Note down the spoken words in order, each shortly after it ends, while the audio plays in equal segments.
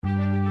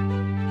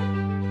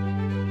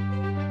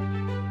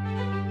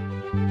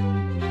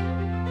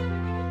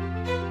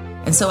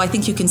And so I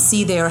think you can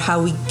see there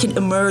how we can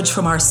emerge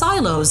from our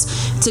silos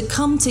to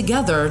come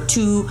together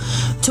to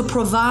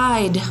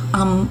provide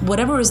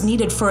whatever is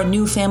needed for a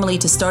new family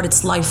to start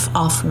its life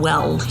off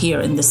well here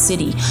in the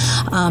city.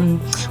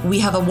 We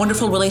have a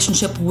wonderful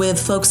relationship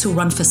with folks who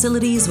run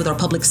facilities, with our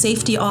public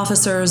safety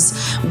officers,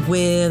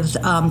 with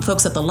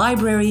folks at the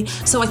library.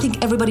 So I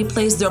think everybody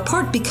plays their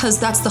part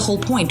because that's the whole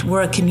point.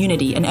 We're a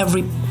community, and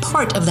every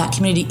part of that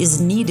community is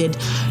needed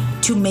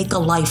to make a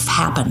life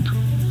happen.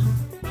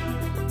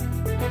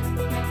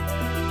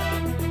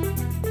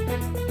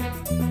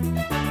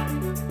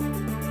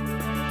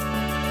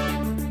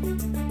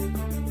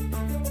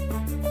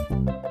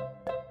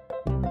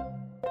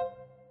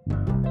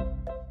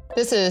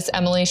 This is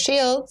Emily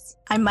Shields.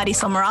 I'm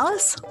Marisol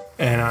Morales.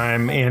 And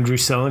I'm Andrew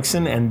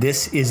Seligson, and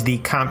this is the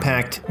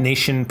Compact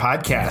Nation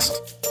podcast.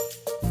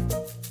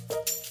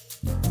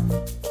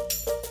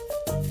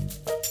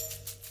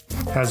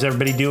 How's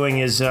everybody doing?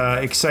 Is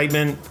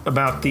excitement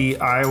about the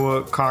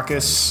Iowa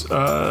caucus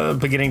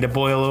beginning to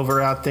boil over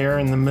out there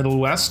in the Middle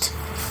West?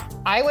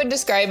 I would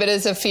describe it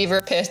as a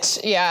fever pitch.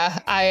 Yeah,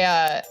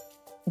 I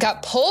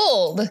got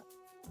pulled,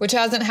 which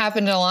hasn't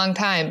happened in a long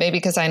time, maybe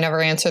because I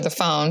never answer the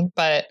phone,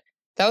 but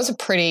that was a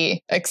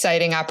pretty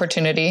exciting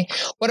opportunity.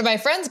 One of my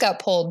friends got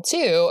pulled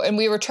too, and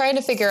we were trying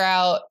to figure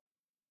out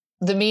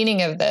the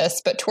meaning of this,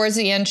 but towards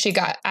the end, she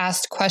got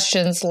asked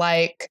questions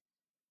like,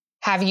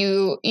 have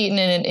you eaten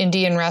in an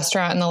Indian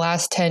restaurant in the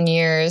last 10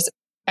 years?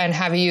 And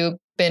have you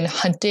been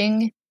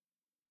hunting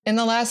in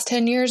the last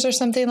 10 years or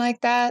something like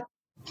that?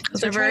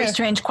 Those are very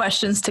strange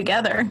questions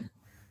together.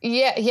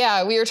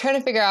 Yeah. We were trying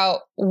to figure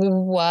out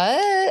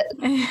what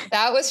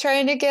that was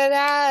trying to get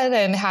at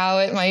and how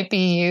it might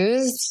be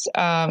used.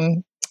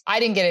 I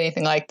didn't get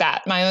anything like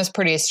that. Mine was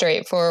pretty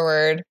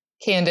straightforward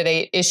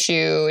candidate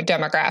issue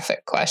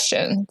demographic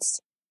questions.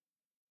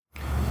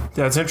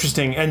 That's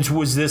interesting. And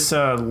was this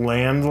a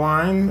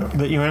landline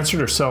that you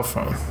answered or cell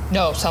phone?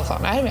 No, cell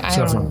phone. I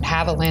don't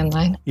have a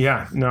landline.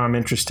 Yeah, no, I'm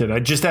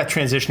interested. Just that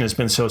transition has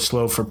been so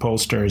slow for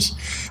pollsters.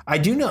 I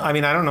do know, I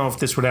don't know if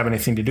this would have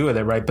anything to do with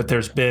it, right? But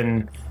there's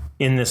been,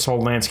 in this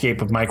whole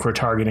landscape of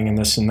micro-targeting and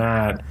this and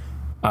that,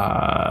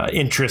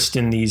 interest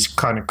in these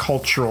kind of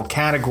cultural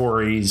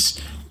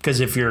categories. Because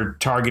if you're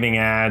targeting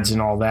ads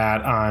and all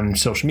that on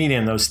social media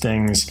and those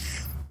things,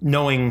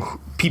 knowing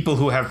people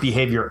who have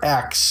behavior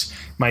X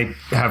might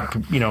have,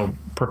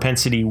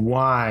 propensity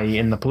Y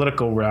in the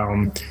political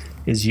realm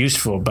is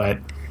useful. But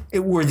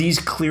were these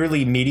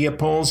clearly media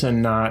polls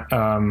and not,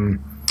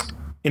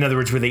 in other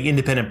words, were they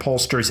independent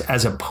pollsters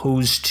as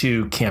opposed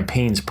to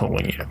campaigns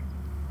polling you?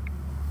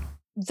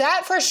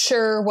 That for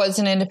sure was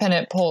an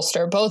independent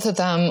pollster. Both of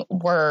them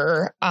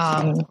were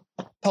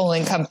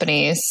polling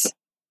companies.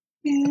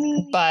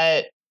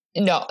 But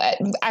no,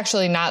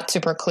 actually not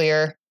super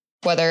clear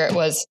whether it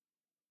was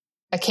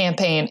a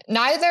campaign.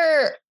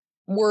 Neither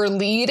were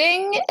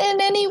leading in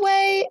any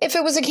way if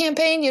it was a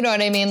campaign, you know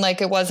what I mean?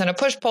 Like it wasn't a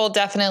push poll,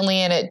 definitely,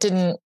 and it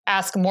didn't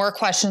ask more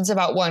questions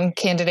about one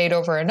candidate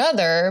over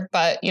another,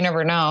 but you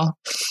never know.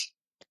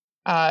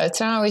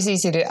 It's not always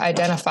easy to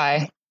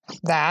identify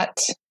that.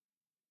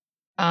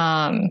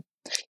 And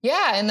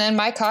then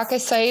my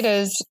caucus site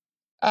is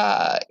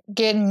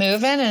getting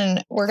moving,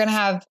 and we're going to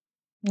have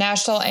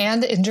national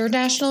and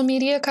international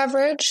media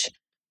coverage.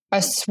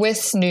 A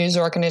Swiss news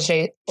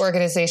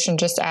organization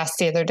just asked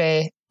the other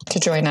day to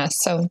join us.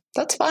 So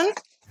that's fun.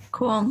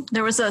 Cool.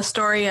 There was a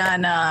story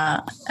on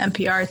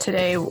NPR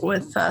today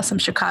with some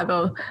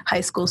Chicago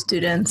high school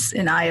students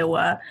in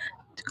Iowa,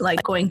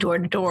 like going door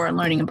to door and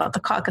learning about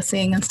the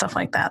caucusing and stuff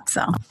like that.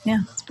 So yeah,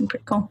 it's been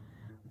pretty cool.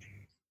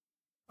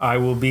 I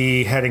will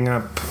be heading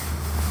up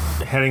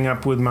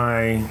with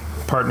my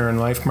partner in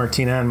life,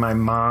 Martina, and my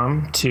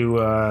mom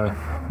to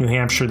New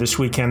Hampshire this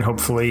weekend,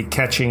 hopefully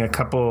catching a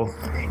couple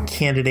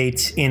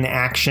candidates in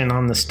action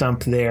on the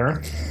stump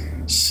there.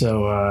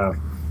 So,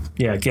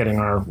 getting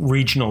our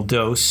regional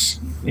dose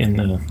in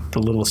the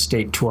little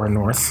state to our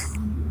north.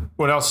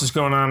 What else is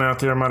going on out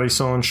there,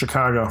 Marisol, in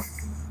Chicago?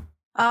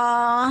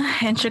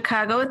 In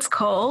Chicago, it's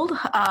cold,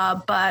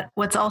 but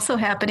what's also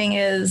happening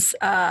is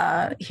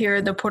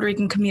here the Puerto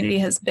Rican community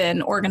has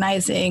been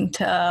organizing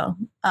to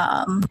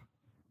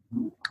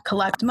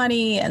collect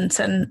money and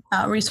send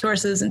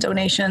resources and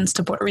donations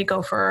to Puerto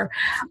Rico for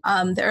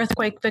the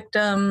earthquake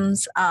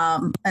victims.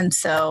 And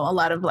so a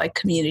lot of like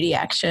community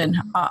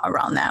action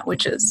around that,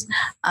 which is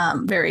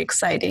very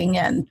exciting.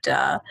 And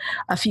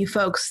a few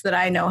folks that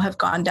I know have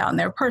gone down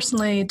there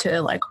personally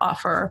to like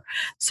offer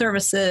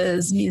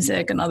services,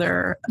 music, and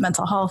other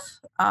mental health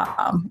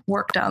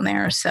work down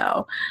there.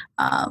 So,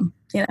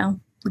 the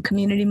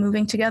community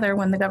moving together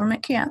when the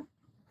government can't.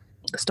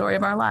 The story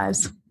of our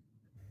lives.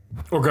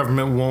 Or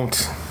government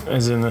won't,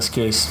 as in this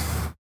case.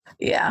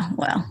 Yeah,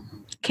 well,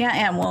 can't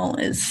and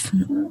won't is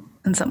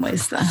in some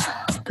ways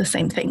the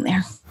same thing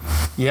there.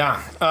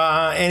 Yeah.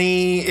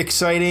 Any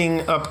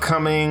exciting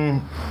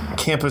upcoming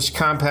Campus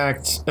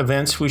Compact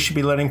events we should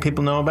be letting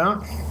people know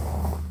about?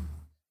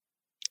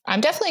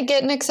 I'm definitely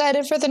getting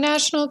excited for the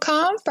national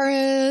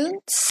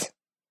conference.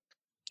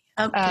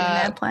 Up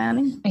that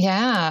planning.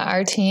 Yeah,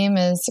 our team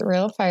is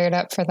real fired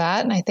up for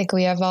that. And I think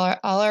we have all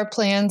our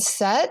plans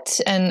set,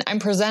 and I'm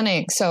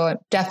presenting. So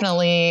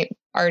definitely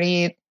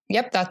already,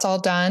 that's all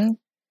done.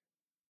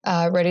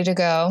 Ready to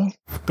go.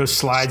 Those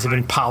slides have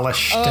been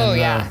polished. Oh, and,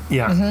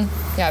 yeah.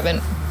 Mm-hmm.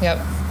 Yeah,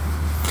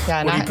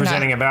 Yeah. What are you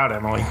presenting about,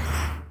 Emily?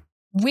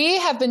 We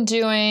have been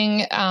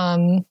doing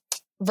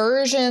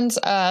versions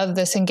of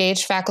this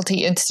Engaged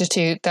Faculty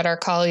Institute that our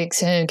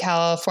colleagues in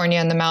California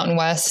and the Mountain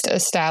West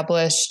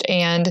established.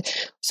 And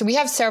so we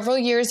have several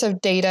years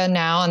of data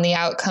now on the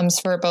outcomes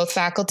for both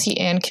faculty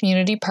and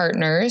community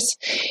partners.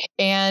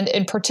 And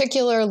in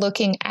particular,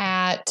 looking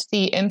at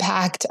the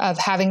impact of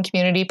having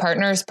community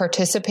partners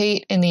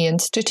participate in the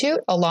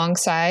Institute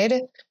alongside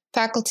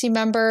faculty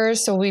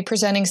members. So we'll be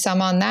presenting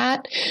some on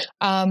that.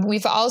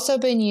 We've also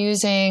been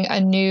using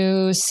a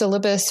new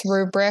syllabus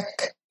rubric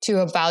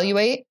to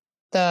evaluate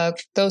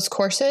those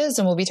courses,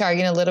 and we'll be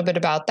talking a little bit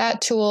about that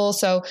tool.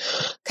 So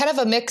kind of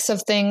a mix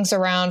of things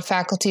around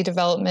faculty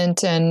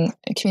development and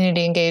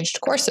community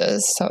engaged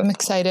courses. So I'm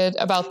excited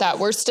about that.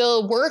 We're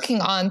still working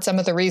on some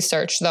of the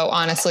research, though.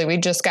 Honestly, we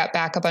just got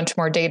back a bunch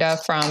more data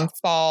from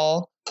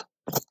fall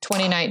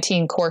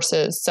 2019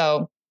 courses.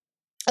 So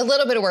a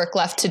little bit of work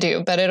left to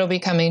do, but it'll be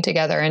coming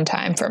together in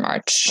time for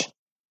March.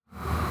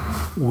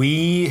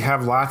 We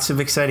have lots of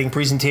exciting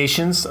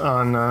presentations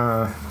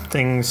on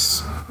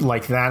things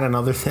like that and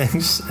other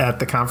things at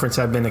the conference.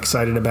 I've been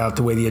excited about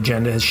the way the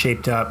agenda has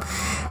shaped up.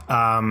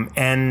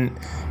 And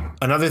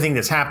another thing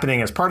that's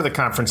happening as part of the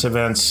conference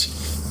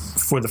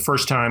events, for the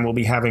first time, we'll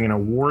be having an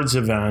awards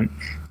event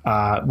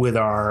with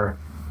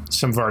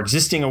some of our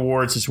existing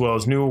awards as well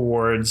as new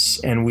awards.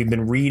 And we've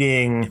been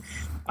reading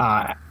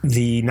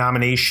the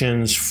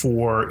nominations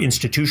for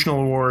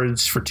institutional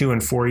awards for 2-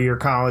 and 4-year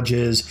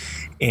colleges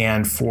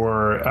and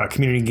for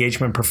community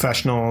engagement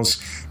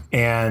professionals.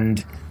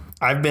 And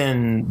I've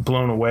been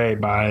blown away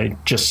by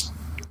just,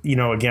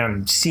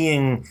 again,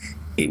 seeing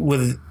it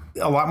with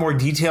a lot more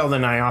detail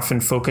than I often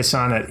focus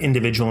on at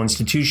individual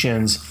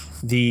institutions,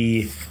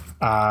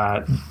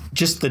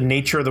 just the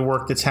nature of the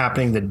work that's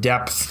happening, the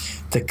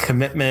depth, the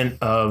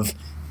commitment of,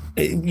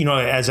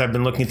 as I've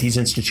been looking at these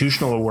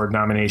institutional award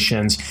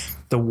nominations,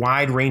 the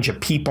wide range of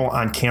people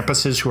on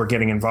campuses who are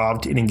getting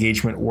involved in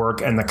engagement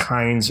work and the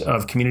kinds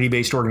of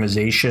community-based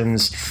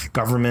organizations,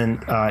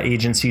 government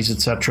agencies,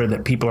 et cetera,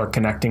 that people are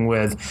connecting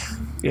with.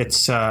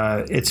 It's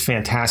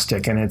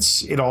fantastic. And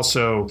it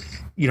also,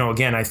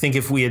 again, I think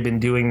if we had been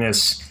doing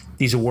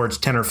these awards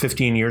 10 or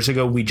 15 years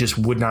ago, we just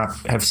would not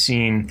have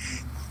seen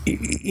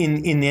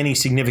in any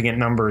significant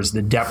numbers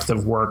the depth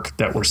of work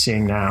that we're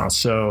seeing now.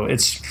 So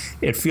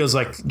it feels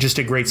like just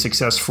a great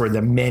success for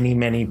the many,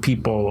 many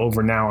people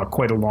over now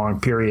quite a long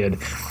period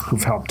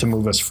who've helped to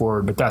move us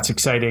forward. But that's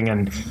exciting.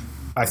 And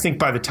I think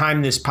by the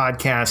time this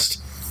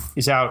podcast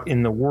is out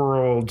in the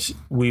world,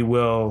 we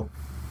will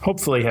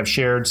hopefully have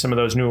shared some of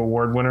those new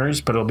award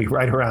winners, but it'll be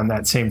right around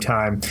that same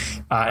time.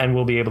 And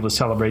we'll be able to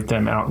celebrate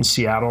them out in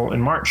Seattle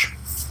in March.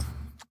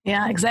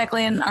 Yeah,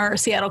 exactly. And our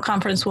Seattle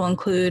conference will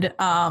include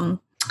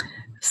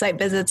site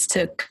visits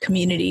to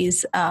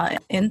communities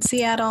in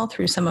Seattle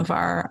through some of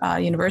our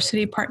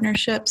university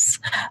partnerships,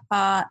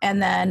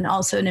 and then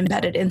also an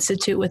embedded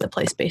institute with the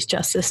Place-Based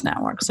Justice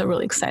Network. So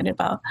really excited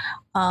about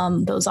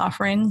those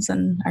offerings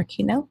and our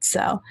keynotes.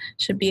 So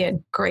should be a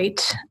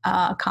great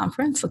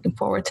conference. Looking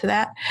forward to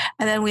that.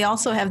 And then we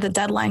also have the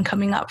deadline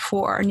coming up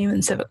for our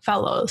Newman Civic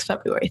Fellows,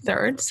 February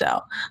 3rd.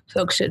 So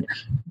folks should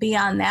be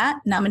on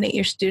that, nominate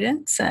your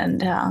students,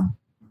 and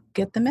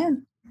get them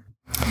in.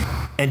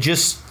 And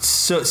just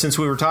so, since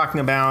we were talking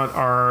about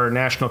our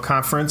national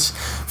conference,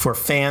 for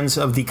fans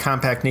of the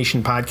Compact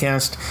Nation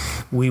podcast,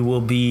 we will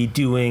be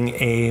doing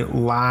a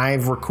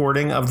live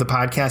recording of the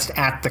podcast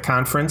at the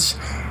conference.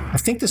 I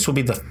think this will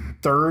be the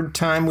third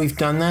time we've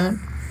done that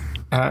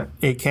at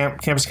a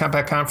Campus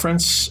Compact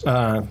conference.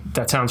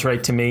 That sounds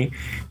right to me.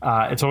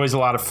 It's always a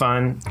lot of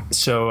fun.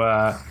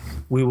 So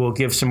we will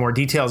give some more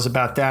details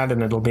about that,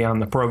 and it'll be on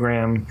the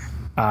program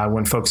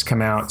when folks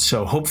come out.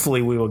 So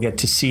hopefully we will get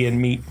to see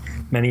and meet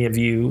many of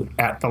you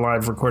at the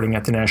live recording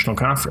at the national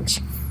conference.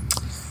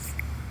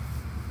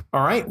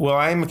 All right. Well,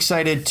 I'm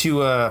excited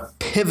to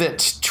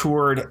pivot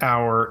toward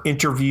our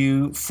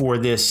interview for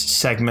this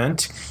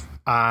segment.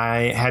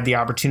 I had the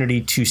opportunity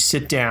to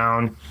sit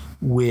down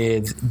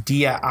with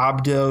Dia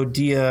Abdo.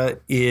 Dia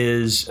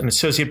is an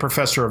associate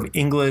professor of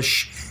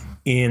English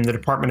in the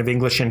Department of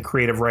English and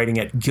Creative Writing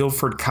at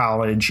Guilford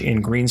College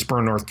in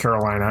Greensboro, North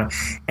Carolina.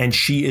 And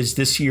she is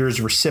this year's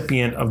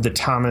recipient of the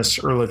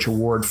Thomas Ehrlich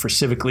Award for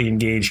Civically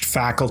Engaged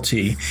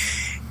Faculty.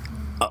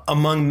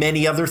 Among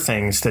many other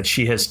things that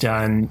she has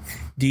done,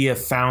 Dia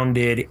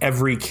founded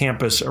Every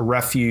Campus a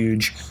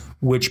Refuge,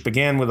 which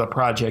began with a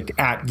project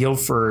at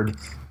Guilford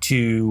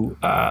to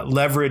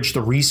leverage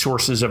the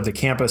resources of the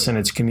campus and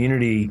its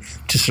community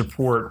to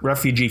support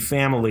refugee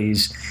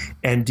families.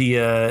 And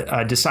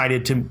Dia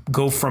decided to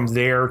go from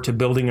there to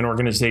building an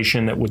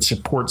organization that would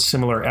support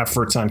similar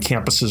efforts on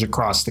campuses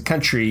across the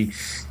country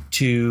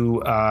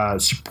to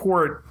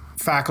support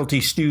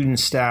faculty,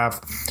 students,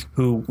 staff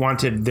who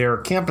wanted their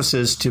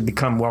campuses to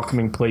become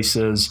welcoming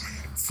places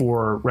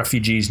for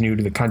refugees new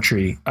to the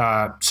country.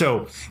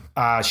 So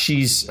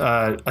she's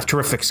a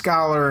terrific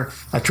scholar,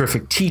 a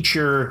terrific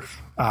teacher,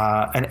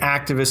 an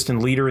activist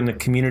and leader in the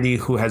community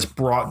who has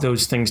brought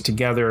those things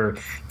together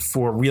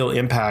for real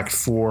impact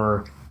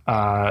for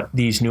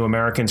these new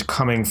Americans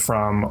coming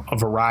from a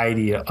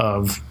variety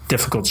of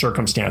difficult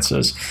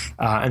circumstances.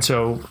 And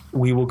so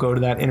we will go to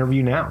that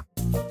interview now.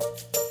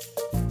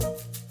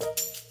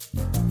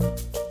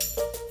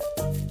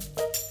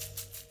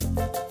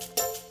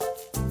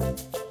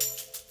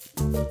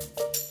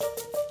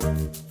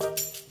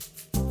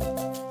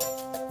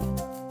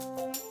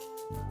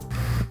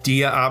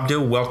 Dia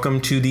Abdo,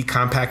 welcome to the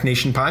Compact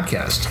Nation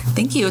podcast.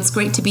 Thank you. It's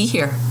great to be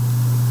here.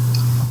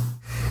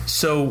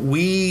 So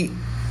we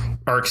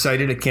are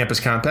excited at Campus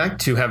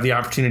Compact to have the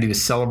opportunity to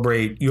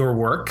celebrate your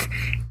work.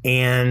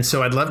 And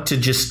so I'd love to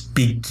just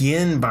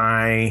begin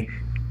by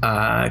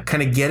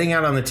kind of getting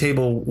out on the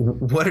table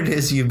what it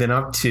is you've been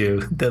up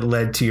to that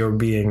led to your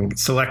being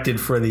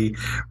selected for the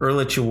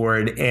Ehrlich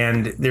Award.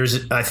 And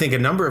there's, I think, a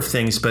number of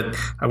things, but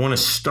I want to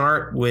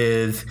start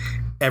with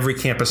Every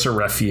Campus a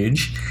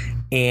Refuge,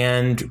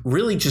 and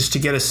really just to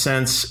get a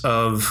sense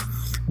of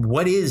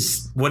what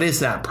is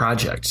that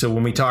project. So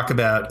when we talk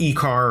about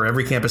ECAR or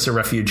Every Campus a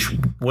Refuge,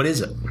 what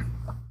is it?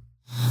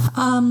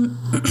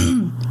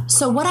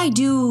 So what I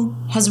do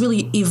has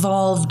really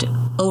evolved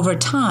over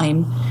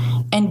time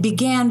and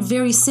began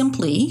very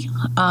simply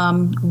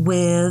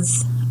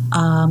with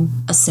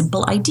a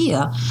simple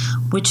idea,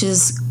 which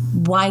is,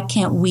 why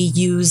can't we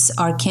use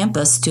our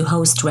campus to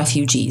host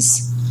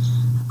refugees?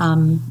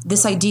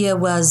 This idea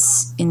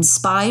was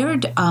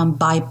inspired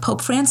by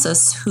Pope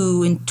Francis,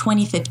 who in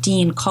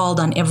 2015 called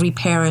on every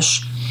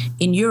parish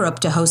in Europe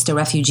to host a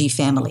refugee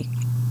family.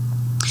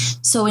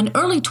 So in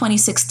early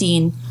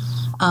 2016,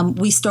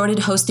 we started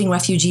hosting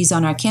refugees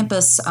on our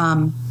campus.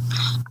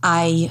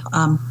 I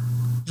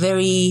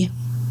very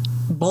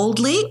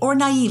boldly or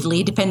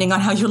naively, depending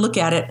on how you look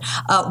at it,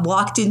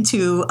 walked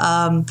into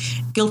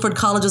Guilford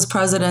College's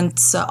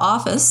president's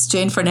office,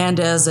 Jane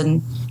Fernandez,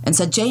 and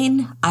said,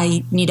 "Jane,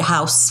 I need a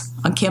house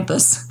on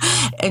campus."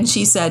 And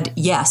she said,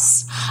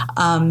 yes.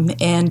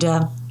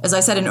 As I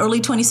said, in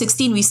early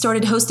 2016, we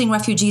started hosting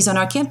refugees on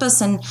our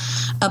campus and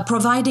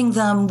providing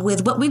them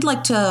with what we'd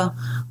like to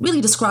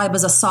really describe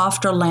as a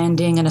softer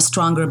landing and a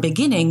stronger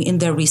beginning in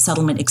their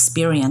resettlement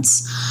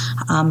experience.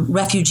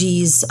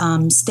 Refugees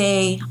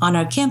stay on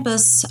our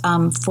campus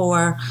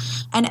for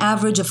an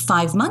average of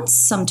 5 months,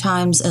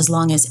 sometimes as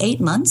long as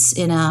 8 months,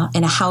 in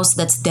a house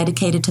that's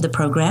dedicated to the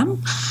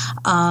program.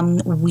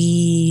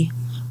 We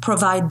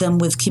provide them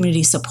with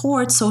community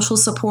support, social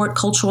support,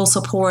 cultural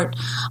support,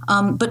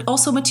 but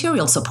also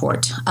material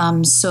support.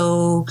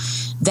 So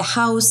the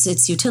house,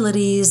 its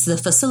utilities, the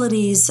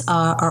facilities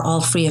are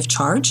all free of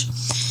charge.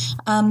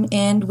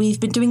 And we've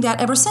been doing that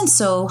ever since.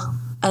 So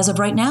as of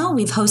right now,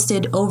 we've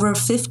hosted over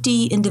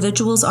 50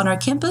 individuals on our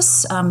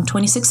campus.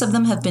 26 of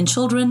them have been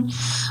children.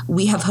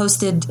 We have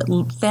hosted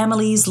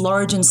families,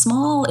 large and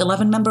small,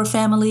 11-member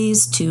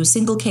families to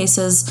single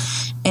cases.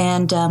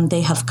 And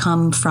they have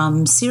come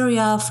from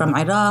Syria, from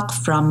Iraq,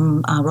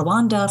 from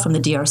Rwanda, from the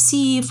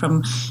DRC,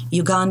 from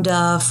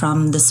Uganda,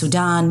 from the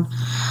Sudan.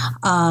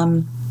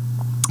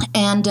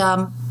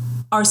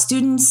 Our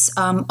students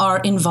are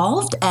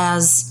involved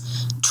as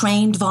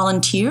trained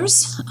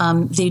volunteers.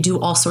 They do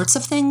all sorts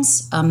of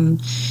things.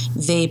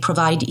 They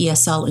provide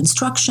ESL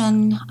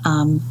instruction,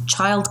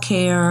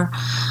 childcare.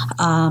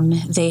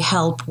 They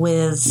help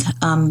with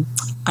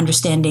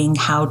understanding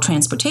how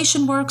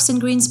transportation works in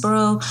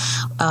Greensboro,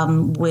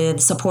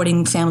 with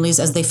supporting families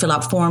as they fill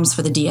out forms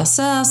for the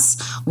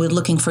DSS, with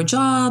looking for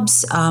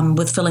jobs,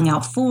 with filling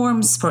out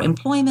forms for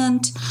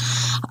employment.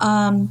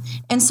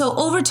 And so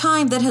over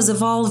time, that has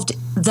evolved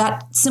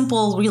that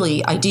simple,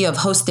 really, idea of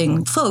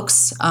hosting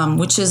folks,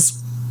 which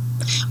is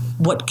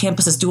what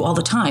campuses do all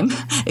the time,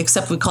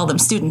 except we call them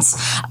students,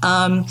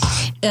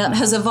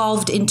 has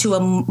evolved into a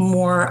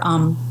more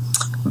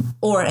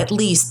or at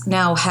least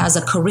now has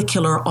a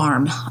curricular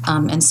arm.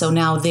 And so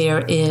now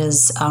there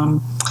is a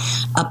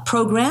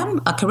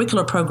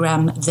curricular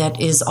program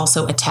that is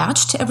also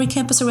attached to Every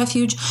Campus a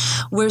Refuge,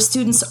 where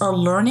students are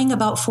learning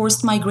about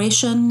forced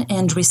migration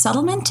and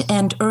resettlement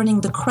and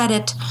earning the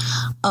credit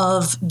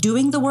of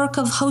doing the work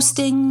of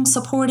hosting,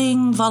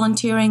 supporting,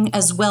 volunteering,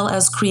 as well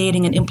as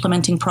creating and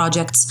implementing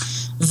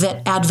projects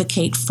that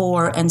advocate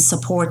for and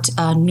support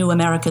new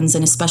Americans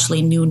and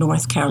especially new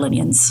North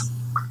Carolinians.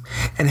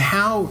 And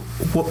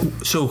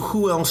so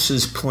who else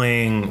is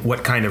playing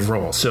what kind of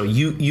role? So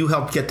you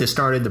helped get this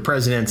started. The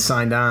president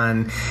signed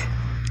on.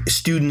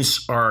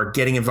 Students are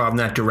getting involved in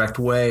that direct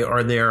way.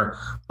 Are there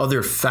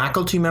other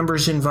faculty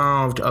members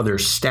involved, other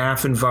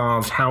staff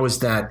involved? How is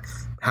that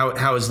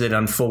How is it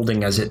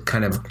unfolding as it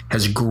kind of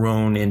has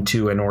grown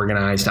into an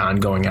organized,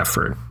 ongoing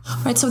effort?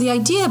 Right. So the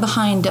idea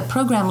behind a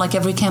program like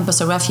Every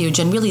Campus a Refuge,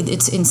 and really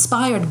it's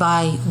inspired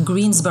by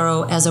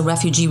Greensboro as a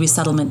refugee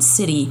resettlement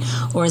city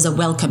or as a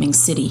welcoming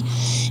city,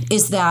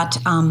 is that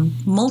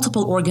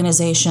multiple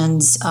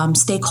organizations,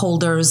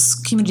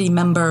 stakeholders, community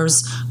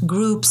members,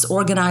 groups,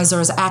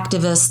 organizers,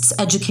 activists,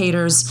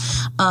 educators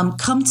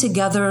come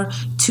together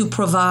to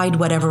provide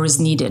whatever is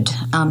needed.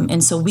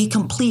 And so we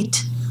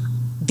complete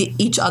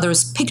each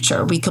other's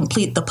picture. We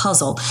complete the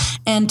puzzle.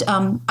 And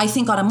I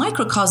think on a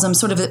microcosm,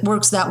 sort of it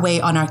works that way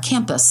on our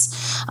campus.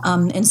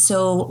 And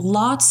so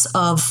lots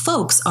of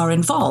folks are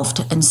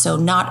involved. And so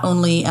not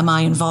only am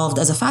I involved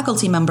as a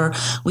faculty member,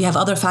 we have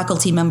other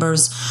faculty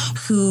members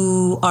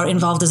who are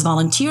involved as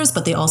volunteers,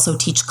 but they also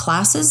teach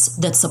classes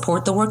that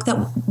support the work that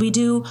we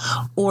do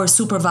or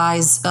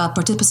supervise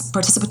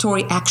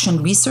participatory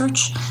action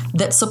research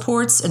that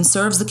supports and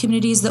serves the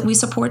communities that we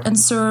support and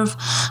serve.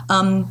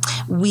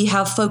 We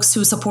have folks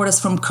who support us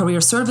from career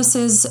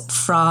services,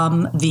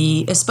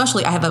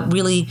 especially I have a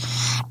really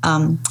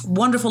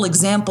wonderful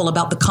example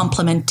about the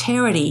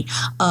complementarity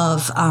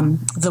of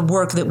the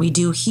work that we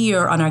do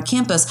here on our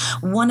campus.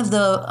 One of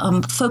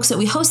the folks that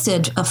we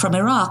hosted from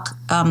Iraq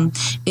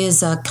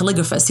is a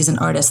calligraphist. He's an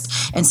artist.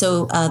 And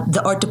so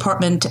the art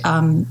department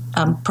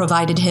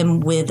provided him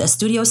with a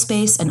studio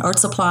space and art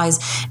supplies,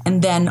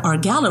 and then our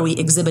gallery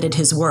exhibited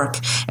his work.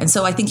 And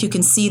so I think you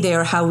can see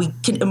there how we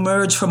can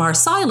emerge from our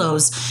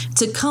silos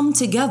to come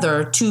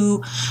together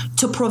to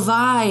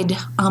provide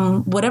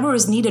whatever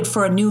is needed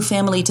for a new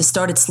family to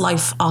start its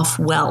life off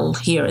well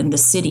here in the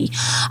city.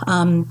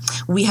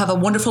 We have a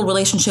wonderful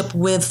relationship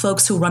with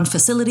folks who run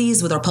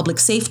facilities, with our public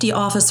safety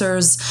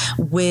officers,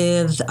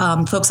 with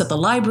folks at the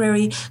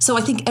library. So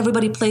I think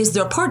everybody plays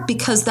their part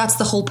because that's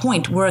the whole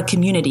point. We're a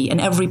community, and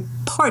every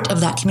part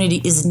of that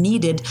community is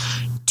needed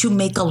to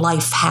make a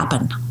life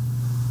happen.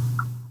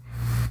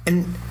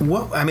 And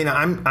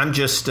I'm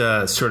just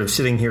sort of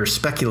sitting here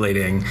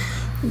speculating.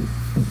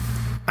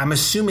 I'm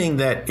assuming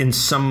that in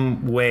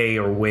some way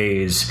or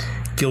ways,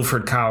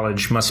 Guilford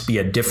College must be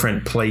a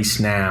different place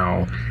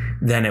now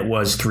than it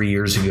was 3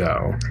 years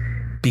ago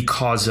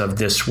because of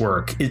this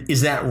work.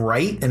 Is that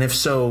right? And if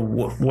so,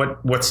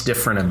 what's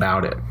different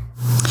about it?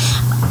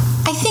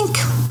 I think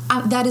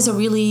that is a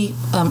really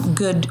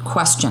good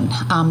question.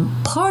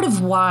 Part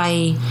of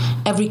why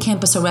Every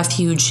Campus a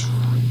Refuge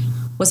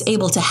was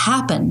able to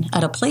happen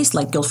at a place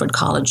like Guilford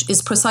College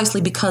is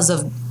precisely because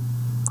of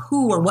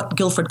who or what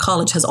Guilford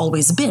College has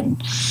always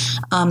been.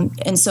 And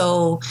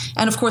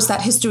of course,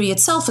 that history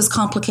itself is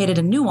complicated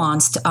and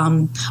nuanced,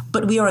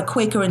 but we are a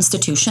Quaker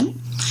institution.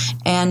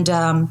 And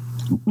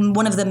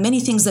one of the many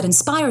things that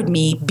inspired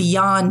me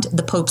beyond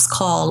the Pope's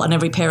call on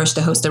every parish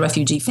to host a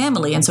refugee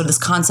family, and so this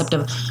concept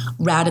of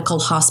radical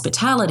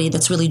hospitality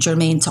that's really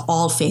germane to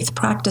all faith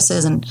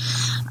practices, and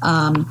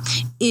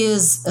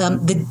is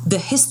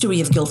the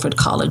history of Guilford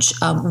College.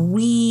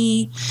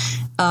 We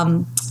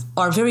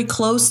are very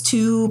close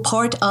to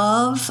part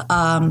of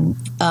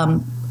a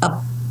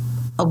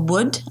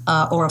wood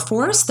or a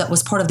forest that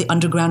was part of the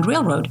Underground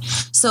Railroad.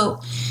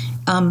 So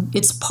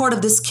it's part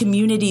of this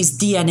community's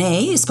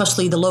DNA,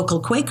 especially the local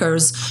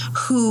Quakers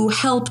who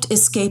helped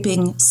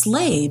escaping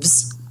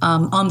slaves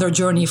on their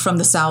journey from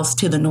the south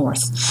to the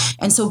north.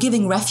 And so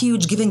giving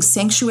refuge, giving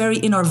sanctuary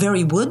in our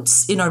very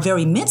woods, in our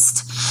very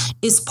midst,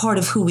 is part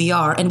of who we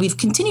are. And we've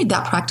continued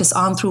that practice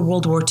on through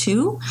World War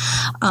II.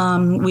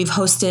 We've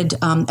hosted,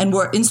 and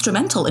were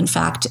instrumental, in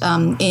fact,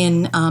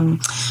 in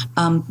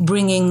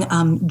bringing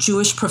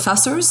Jewish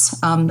professors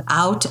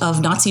out of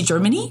Nazi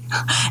Germany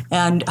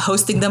and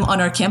hosting them on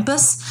our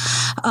campus.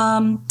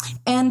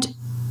 And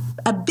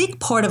a big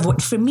part of what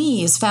for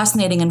me is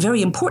fascinating and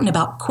very important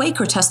about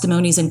Quaker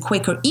testimonies and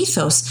Quaker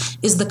ethos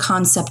is the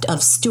concept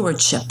of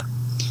stewardship.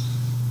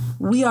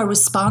 We are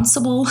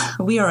responsible,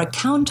 we are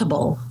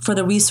accountable for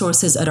the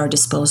resources at our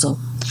disposal.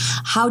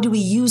 How do we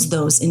use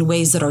those in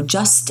ways that are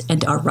just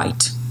and are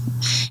right?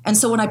 And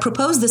so when I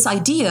proposed this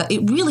idea,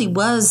 it really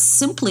was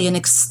simply an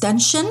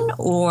extension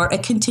or a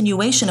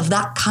continuation of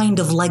that kind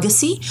of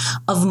legacy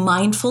of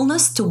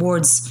mindfulness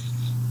towards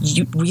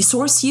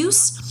resource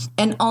use,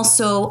 and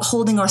also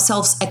holding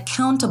ourselves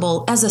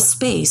accountable as a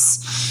space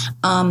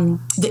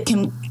that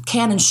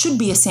can and should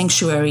be a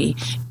sanctuary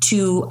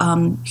to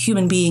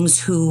human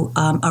beings who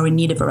are in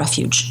need of a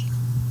refuge.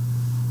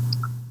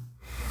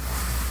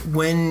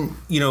 When,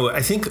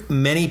 I think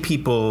many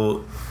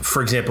people,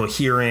 for example,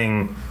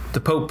 hearing the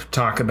Pope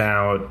talk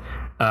about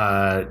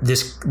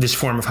this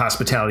form of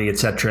hospitality, et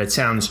cetera, it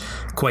sounds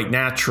quite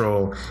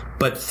natural,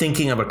 but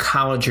thinking of a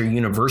college or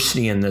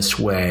university in this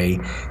way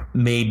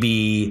may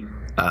be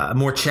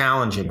more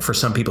challenging for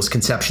some people's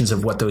conceptions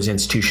of what those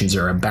institutions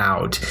are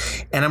about.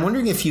 And I'm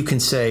wondering if you can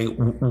say,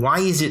 why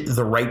is it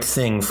the right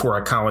thing for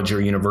a college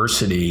or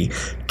university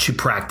to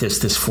practice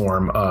this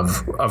form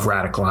of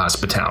radical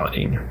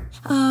hospitality?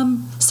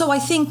 So I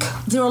think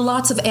there are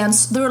lots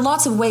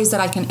of ways that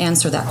I can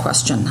answer that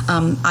question.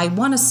 I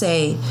want to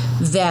say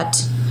that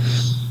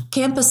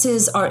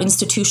campuses are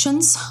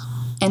institutions,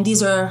 and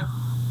these are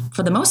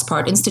for the most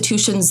part,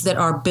 institutions that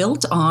are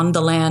built on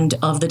the land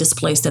of the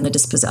displaced and the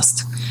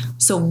dispossessed.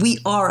 So we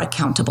are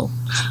accountable.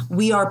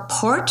 We are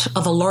part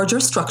of a larger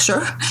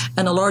structure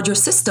and a larger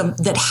system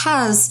that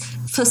has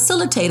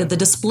facilitated the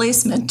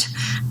displacement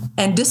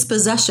and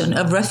dispossession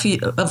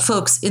of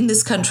folks in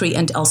this country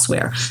and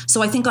elsewhere.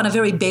 So I think on a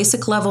very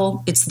basic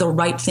level, it's the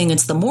right thing,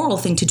 it's the moral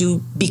thing to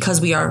do because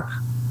we are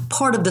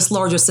part of this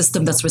larger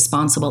system that's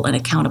responsible and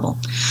accountable.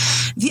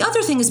 The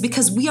other thing is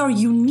because we are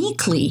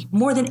uniquely,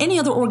 more than any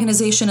other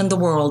organization in the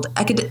world,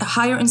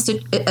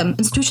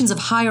 institutions of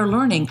higher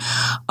learning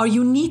are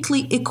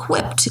uniquely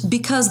equipped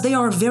because they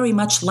are very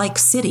much like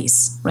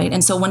cities, right?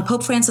 And so when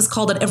Pope Francis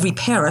called it every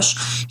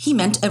parish, he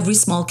meant every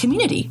small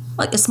community,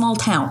 like a small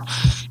town.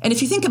 And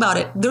if you think about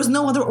it, there's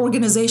no other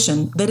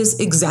organization that is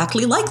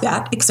exactly like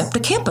that except a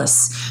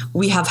campus.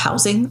 We have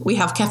housing, we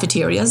have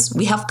cafeterias,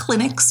 we have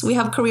clinics, we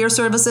have career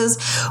services.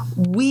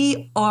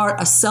 We are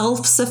a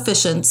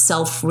self-sufficient,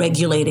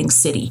 self-regulating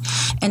city.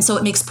 And so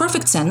it makes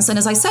perfect sense. And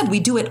as I said, we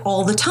do it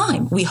all the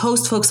time. We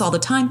host folks all the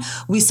time.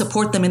 We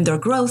support them in their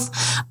growth.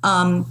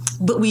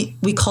 But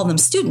we call them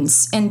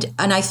students. And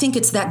I think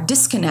it's that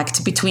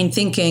disconnect between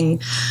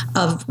thinking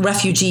of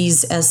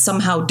refugees as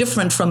somehow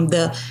different from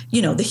the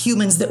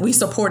humans that we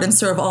support and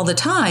serve all the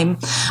time,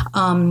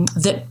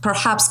 that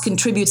perhaps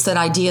contributes that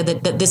idea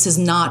that this is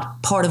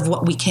not part of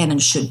what we can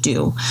and should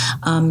do.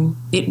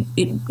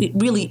 It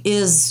really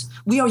is.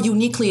 We are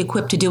uniquely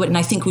equipped to do it, and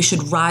I think we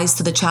should rise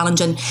to the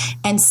challenge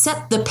and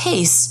set the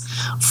pace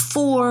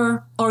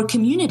for our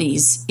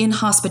communities in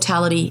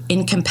hospitality,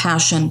 in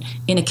compassion,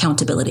 in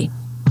accountability.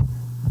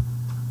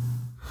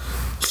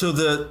 So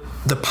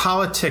the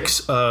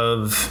politics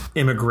of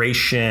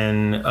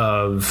immigration,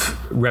 of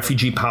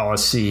refugee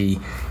policy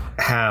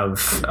have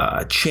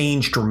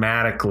changed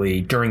dramatically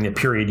during the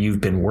period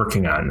you've been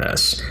working on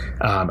this.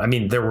 I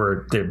mean, there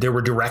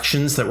were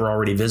directions that were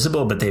already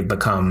visible, but they've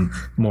become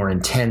more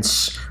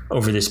intense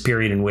over this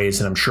period in ways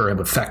that I'm sure have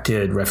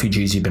affected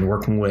refugees you've been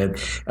working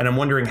with. And I'm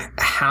wondering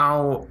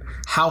how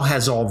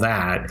has all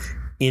that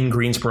in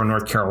Greensboro,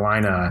 North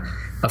Carolina,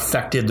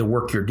 affected the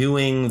work you're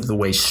doing, the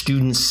way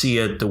students see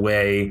it, the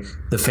way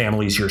the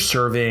families you're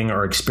serving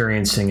are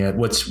experiencing it?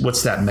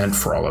 What's that meant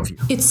for all of you?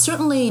 It's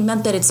certainly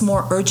meant that it's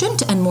more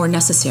urgent and more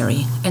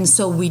necessary. And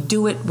so we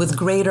do it with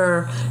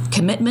greater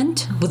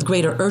commitment, with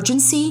greater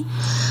urgency.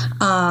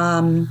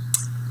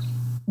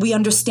 We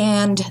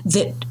understand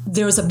that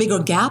there's a bigger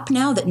gap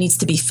now that needs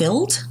to be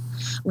filled.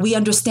 We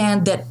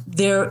understand that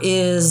there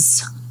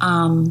is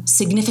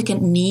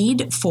significant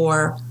need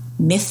for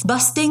myth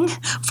busting,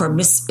 for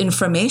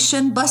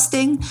misinformation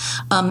busting,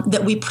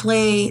 that we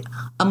play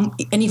an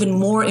even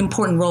more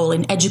important role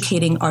in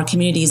educating our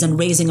communities and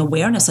raising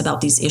awareness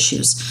about these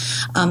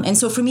issues. And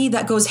so for me,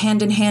 that goes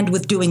hand in hand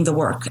with doing the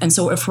work. And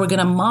so if we're going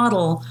to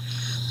model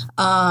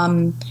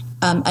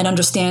an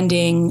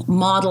understanding,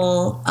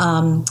 model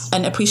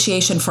an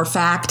appreciation for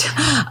fact,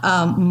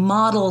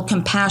 model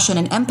compassion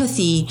and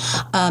empathy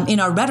in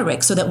our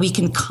rhetoric so that we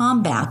can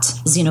combat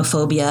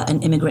xenophobia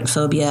and immigrant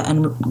phobia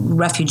and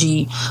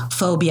refugee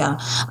phobia.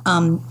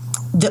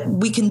 That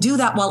we can do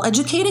that while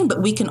educating,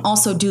 but we can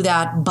also do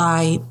that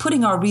by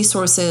putting our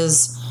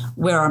resources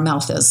where our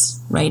mouth is,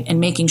 right? And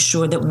making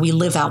sure that we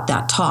live out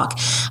that talk.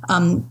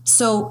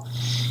 So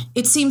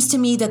it seems to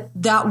me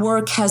that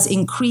work has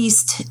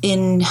increased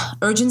in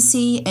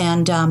urgency,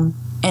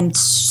 and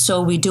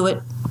so we do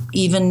it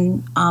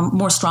even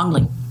more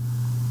strongly.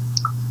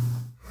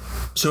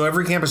 So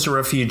Every Campus a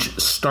Refuge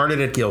started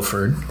at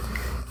Guilford,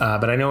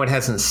 but I know it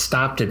hasn't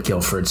stopped at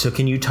Guilford. So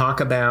can you talk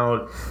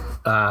about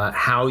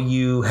how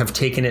you have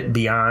taken it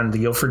beyond the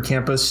Guilford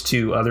campus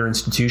to other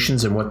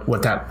institutions and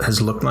what that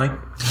has looked like?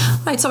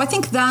 Right. So I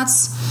think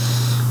that's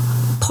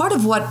part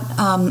of what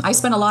I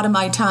spend a lot of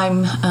my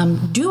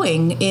time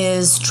doing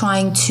is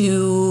trying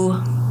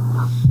to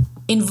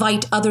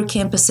invite other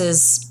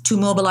campuses to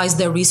mobilize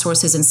their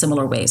resources in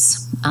similar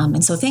ways.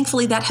 And so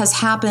thankfully that has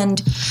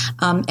happened,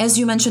 as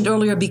you mentioned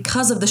earlier,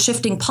 because of the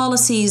shifting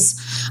policies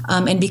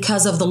and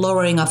because of the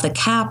lowering of the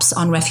caps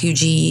on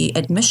refugee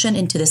admission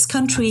into this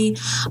country.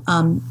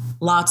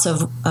 Lots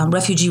of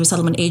refugee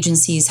resettlement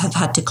agencies have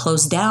had to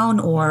close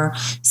down or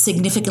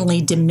significantly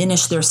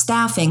diminish their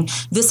staffing.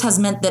 This has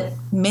meant that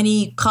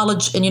many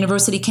college and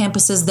university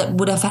campuses that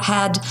would have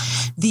had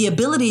the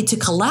ability to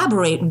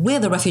collaborate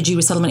with a refugee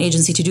resettlement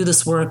agency to do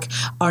this work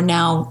are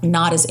now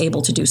not as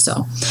able to do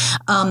so.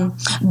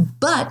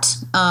 But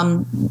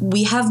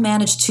we have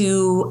managed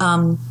to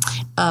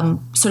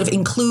sort of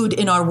include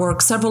in our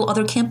work several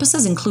other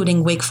campuses,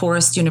 including Wake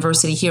Forest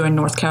University here in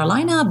North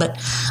Carolina, but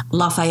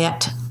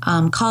Lafayette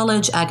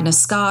College, Agnes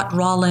Scott,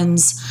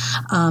 Rollins.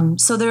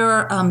 So there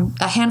are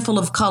a handful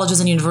of colleges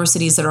and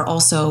universities that are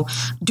also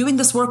doing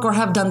this work or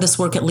have done this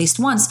work at least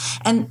once.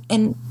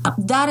 And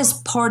that is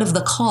part of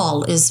the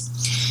call is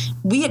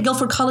we at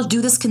Guilford College do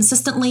this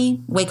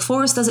consistently. Wake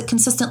Forest does it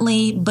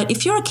consistently. But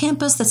if you're a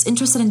campus that's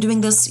interested in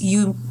doing this,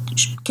 you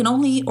can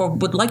only or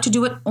would like to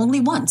do it only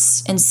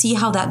once and see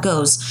how that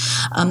goes.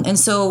 And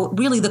so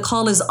really the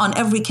call is on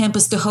every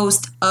campus to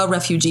host a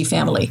refugee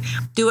family.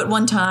 Do it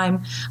one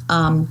time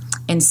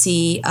and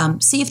see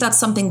if that's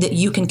something that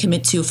you can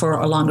commit to for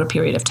a longer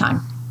period of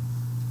time.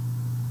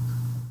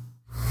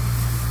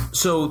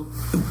 So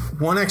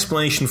one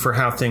explanation for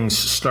how things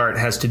start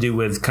has to do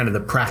with kind of the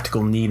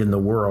practical need in the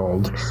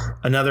world.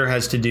 Another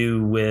has to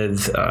do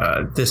with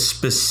the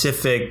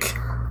specific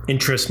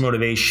interests,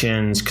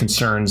 motivations,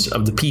 concerns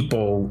of the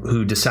people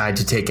who decide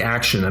to take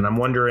action. And I'm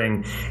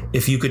wondering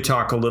if you could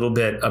talk a little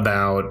bit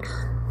about,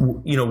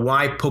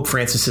 why Pope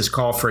Francis's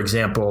call, for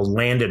example,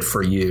 landed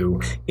for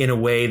you in a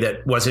way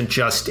that wasn't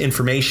just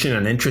information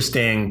and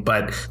interesting,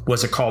 but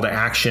was a call to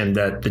action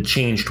that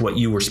changed what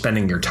you were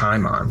spending your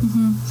time on.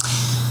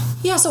 Mm-hmm.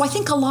 Yeah, so I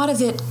think a lot of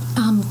it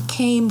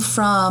came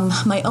from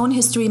my own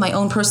history, my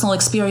own personal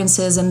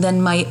experiences, and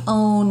then my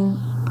own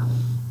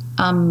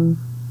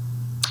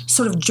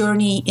sort of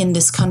journey in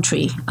this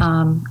country.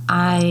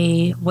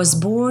 I was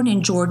born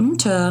in Jordan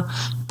to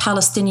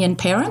Palestinian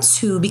parents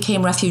who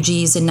became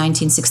refugees in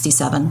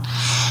 1967.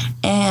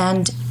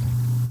 And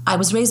I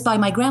was raised by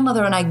my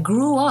grandmother, and I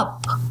grew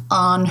up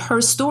on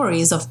her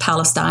stories of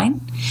Palestine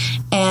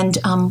and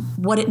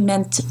what it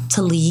meant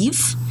to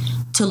leave,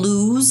 to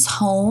lose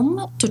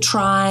home, to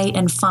try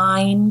and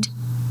find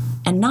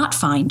and not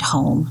find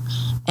home,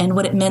 and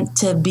what it meant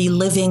to be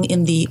living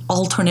in the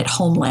alternate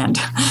homeland,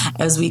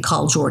 as we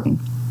call Jordan.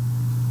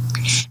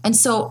 And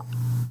so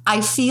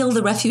I feel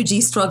the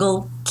refugee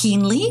struggle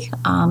keenly.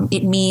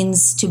 It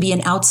means to be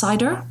an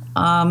outsider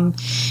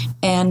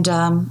and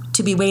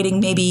to be waiting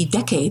maybe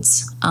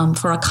decades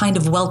for a kind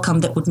of welcome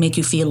that would make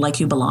you feel like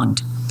you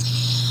belonged.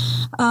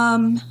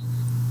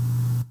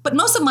 But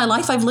most of my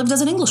life, I've lived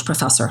as an English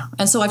professor.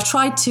 And so I've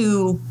tried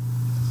to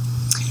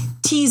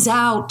tease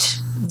out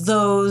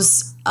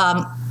those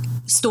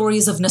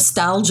stories of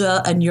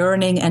nostalgia and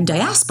yearning and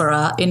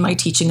diaspora in my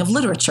teaching of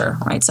literature,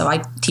 right? So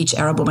I teach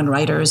Arab women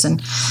writers,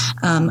 and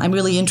I'm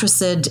really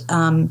interested,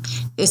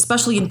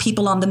 especially in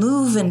people on the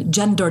move and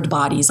gendered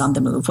bodies on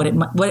the move, what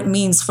it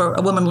means for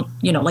a woman,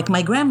 like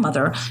my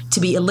grandmother, to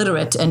be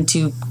illiterate and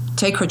to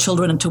take her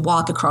children and to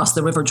walk across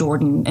the River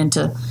Jordan and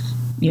to,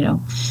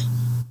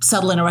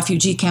 settle in a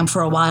refugee camp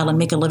for a while and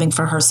make a living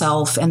for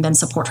herself and then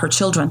support her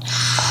children.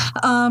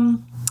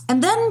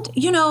 And then,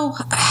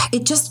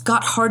 it just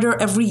got harder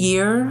every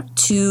year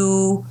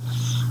to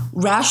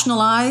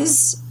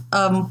rationalize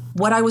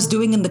what I was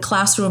doing in the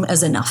classroom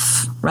as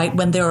enough, right?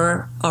 When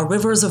there are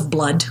rivers of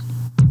blood,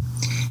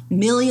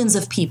 millions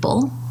of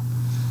people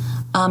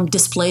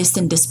displaced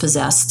and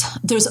dispossessed,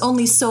 there's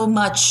only so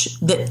much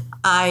that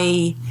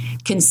I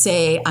can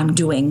say I'm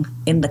doing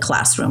in the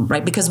classroom,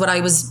 right? Because what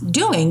I was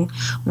doing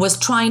was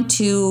trying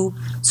to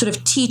sort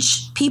of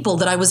teach people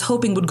that I was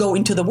hoping would go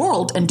into the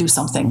world and do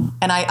something.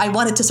 And I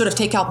wanted to sort of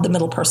take out the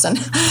middle person.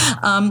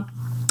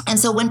 And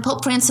so when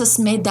Pope Francis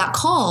made that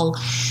call,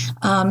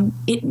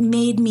 it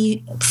made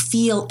me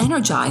feel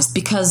energized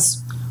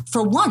because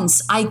for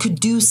once, I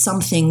could do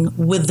something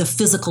with the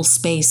physical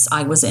space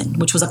I was in,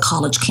 which was a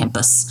college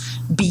campus.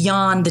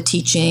 Beyond the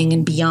teaching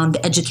and beyond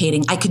the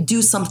educating, I could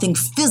do something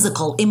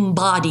physical,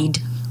 embodied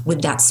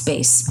with that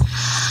space.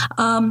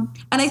 And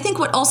I think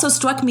what also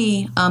struck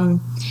me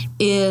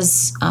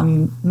is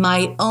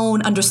my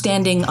own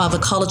understanding of a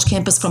college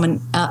campus from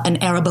an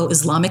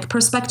Arabo-Islamic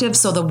perspective.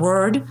 So the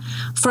word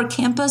for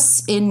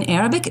campus in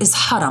Arabic is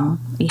haram,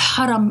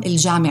 al-haram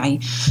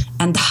al-jami'i.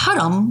 And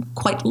haram,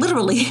 quite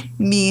literally,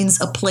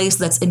 means a place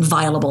that's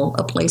inviolable,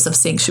 a place of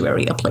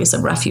sanctuary, a place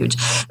of refuge.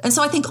 And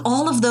so I think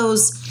all of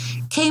those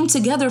came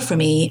together for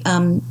me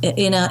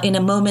in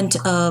a moment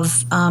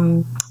of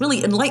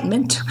really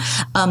enlightenment,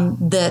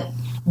 that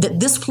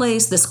this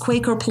place, this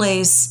Quaker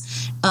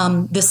place,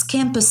 this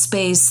campus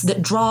space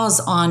that draws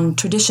on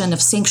tradition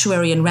of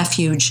sanctuary and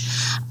refuge,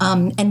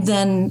 and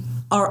then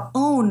our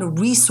own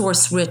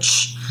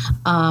resource-rich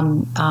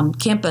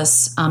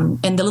campus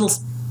and the little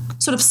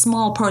sort of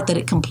small part that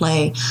it can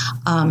play,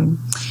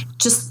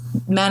 just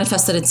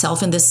manifested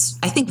itself in this,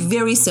 I think,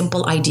 very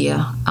simple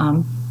idea.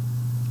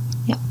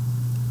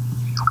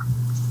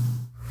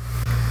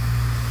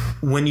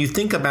 When you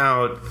think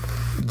about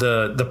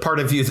the part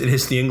of you that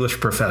is the English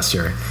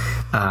professor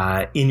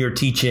in your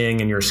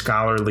teaching and your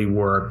scholarly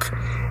work,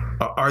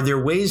 are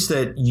there ways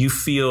that you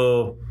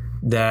feel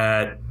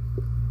that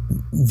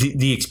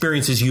the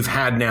experiences you've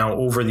had now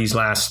over these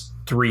last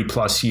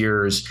 3+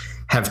 years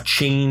have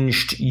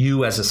changed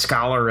you as a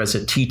scholar, as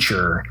a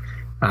teacher?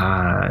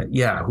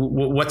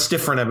 What's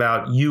different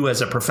about you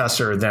as a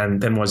professor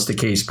than was the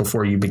case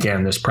before you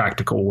began this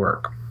practical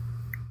work?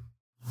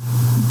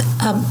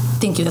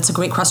 Thank you. That's a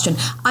great question.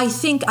 I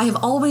think I have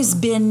always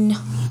been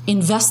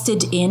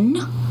invested in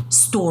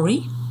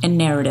story and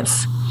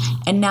narrative.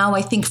 And now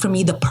I think for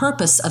me, the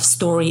purpose of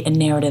story and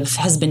narrative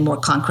has been more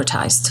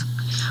concretized.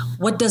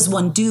 What does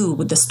one do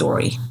with the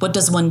story? What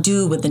does one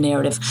do with the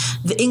narrative?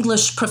 The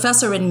English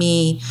professor in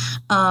me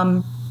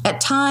at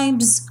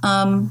times,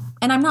 and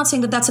I'm not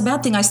saying that that's a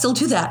bad thing, I still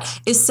do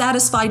that, is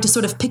satisfied to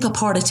sort of pick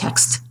apart a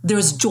text.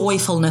 There's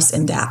joyfulness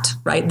in that,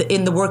 right?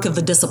 In the work of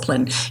the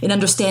discipline, in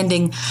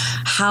understanding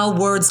how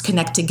words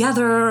connect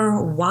together,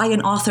 why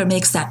an author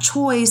makes that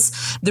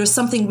choice. There's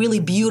something really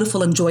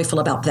beautiful and joyful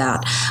about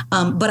that.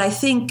 But I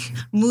think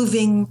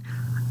moving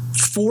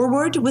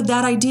forward with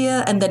that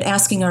idea and then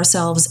asking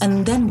ourselves,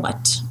 and then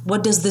what?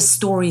 What does this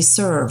story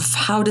serve?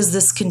 How does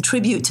this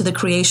contribute to the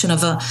creation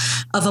of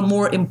a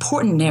more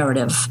important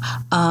narrative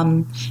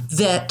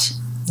that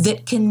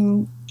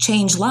can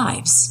change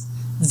lives,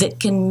 that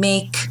can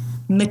make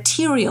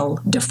material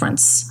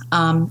difference?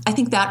 I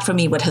think that for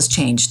me what has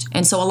changed.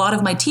 And so a lot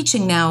of my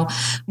teaching now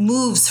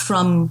moves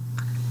from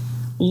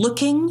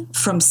looking,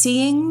 from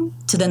seeing,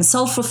 to then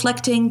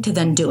self-reflecting, to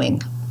then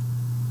doing.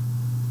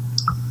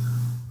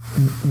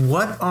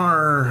 What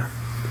are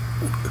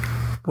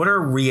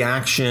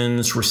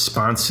reactions,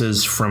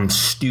 responses from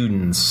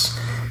students?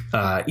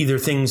 Either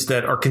things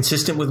that are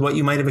consistent with what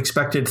you might have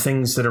expected,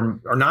 things that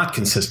are not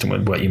consistent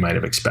with what you might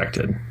have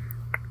expected?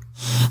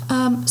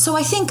 So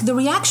I think the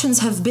reactions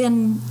have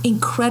been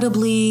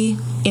incredibly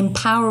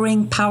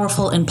empowering,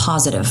 powerful, and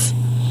positive.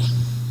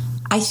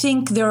 I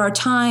think there are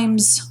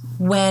times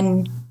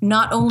when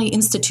not only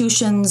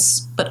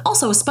institutions, but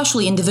also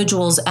especially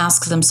individuals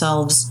ask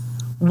themselves,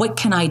 what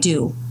can I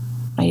do?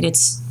 Right?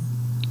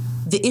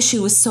 The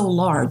issue is so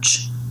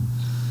large.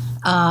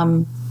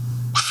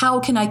 How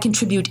can I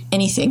contribute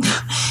anything?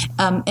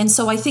 And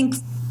so I think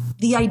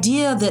the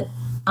idea that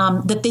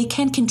they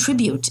can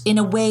contribute in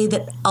a way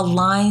that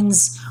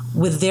aligns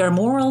with their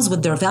morals,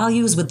 with their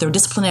values, with their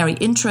disciplinary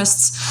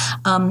interests,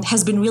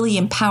 has been really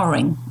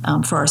empowering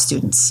for our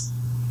students.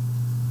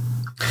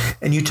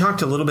 And you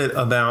talked a little bit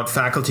about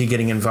faculty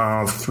getting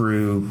involved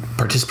through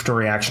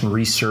participatory action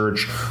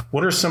research.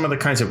 What are some of the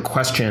kinds of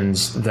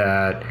questions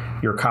that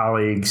your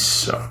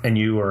colleagues and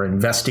you are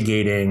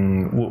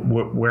investigating?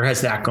 Where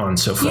has that gone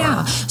so far?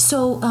 Yeah,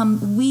 so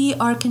we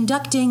are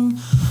conducting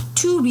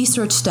 2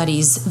 research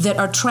studies that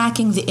are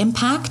tracking the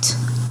impact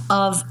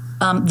of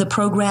the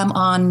program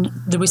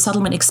on the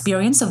resettlement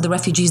experience of the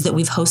refugees that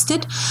we've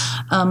hosted,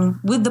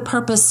 with the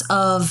purpose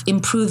of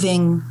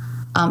improving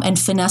and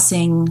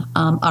finessing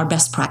our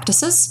best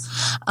practices,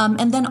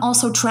 and then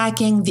also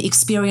tracking the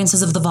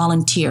experiences of the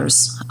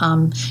volunteers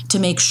to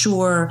make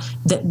sure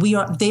that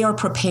they are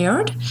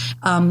prepared,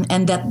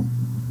 and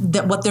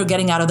that what they're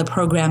getting out of the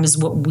program is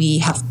what we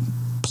have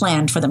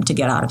planned for them to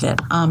get out of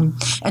it.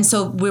 And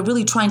so we're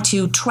really trying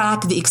to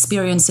track the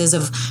experiences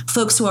of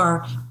folks who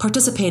are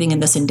participating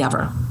in this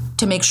endeavor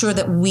to make sure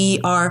that we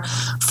are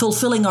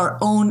fulfilling our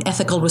own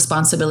ethical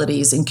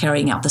responsibilities in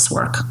carrying out this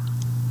work.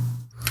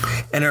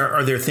 And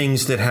are there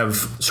things that have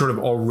sort of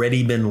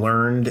already been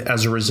learned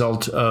as a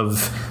result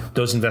of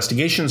those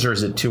investigations, or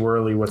is it too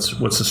early? What's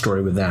the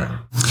story with that?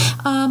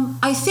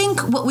 I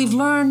think what we've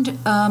learned,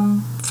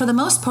 for the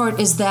most part,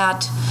 is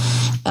that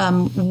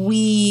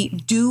we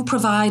do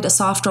provide a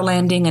softer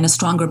landing and a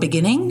stronger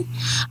beginning,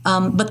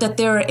 but that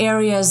there are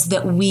areas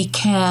that we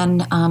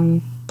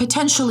can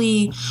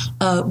potentially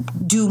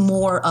do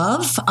more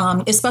of,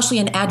 especially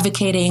in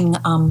advocating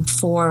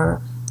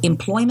for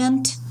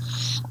employment,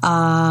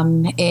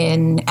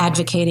 in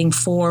advocating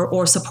for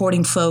or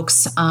supporting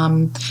folks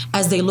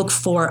as they look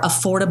for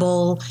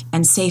affordable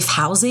and safe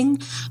housing.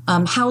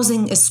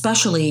 Housing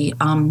especially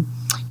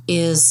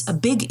is a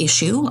big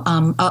issue.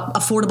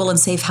 Affordable and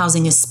safe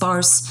housing is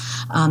sparse.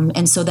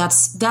 And so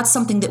that's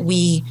something that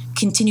we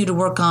continue to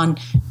work on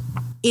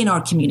in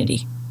our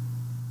community.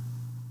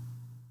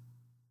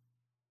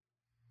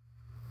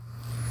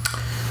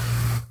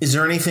 Is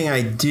there anything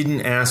I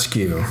didn't ask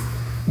you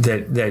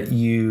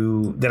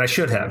that I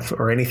should have,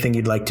 or anything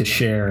you'd like to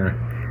share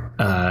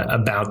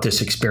about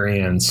this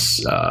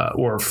experience,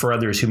 or for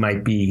others who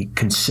might be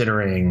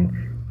considering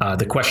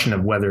the question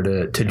of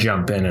whether to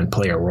jump in and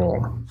play a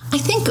role? I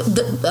think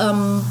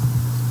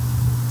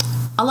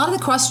a lot of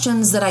the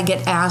questions that I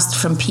get asked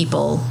from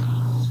people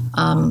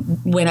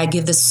when I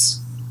give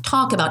this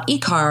talk about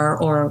ICAR,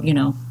 or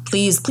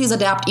please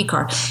adapt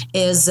ICAR,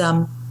 is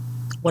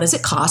what does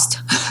it cost?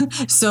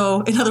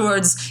 So, in other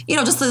words,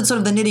 just the sort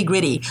of the nitty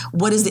gritty.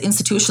 What is the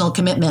institutional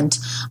commitment?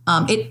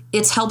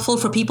 It's helpful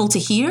for people to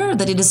hear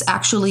that it is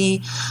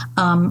actually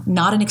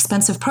not an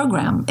expensive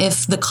program.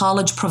 If the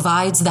college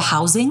provides the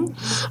housing,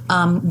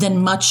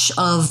 then much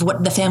of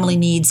what the family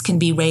needs can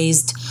be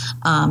raised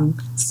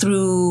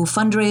through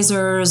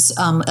fundraisers,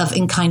 of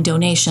in-kind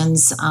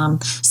donations.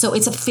 So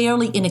it's a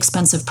fairly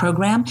inexpensive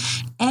program.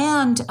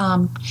 And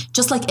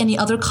just like any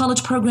other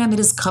college program, it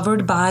is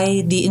covered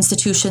by the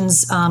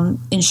institution's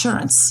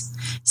insurance.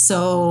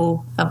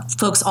 So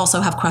folks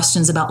also have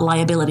questions about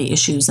liability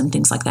issues and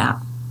things like that.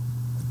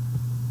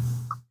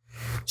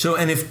 So,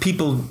 and if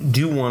people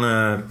do want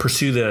to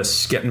pursue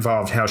this, get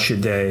involved, how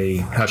should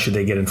they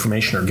get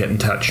information or get in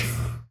touch?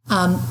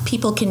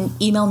 People can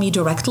email me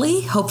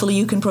directly. Hopefully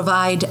you can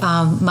provide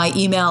my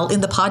email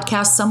in the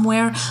podcast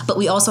somewhere. But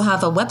we also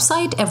have a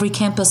website,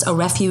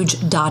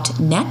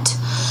 everycampusarefuge.net.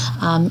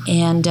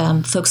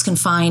 And folks can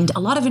find a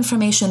lot of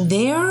information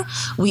there.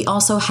 We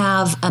also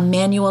have a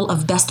manual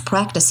of best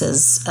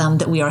practices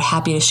that we are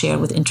happy to share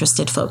with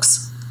interested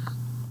folks.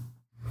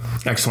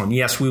 Excellent.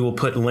 Yes, we will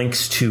put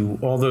links to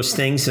all those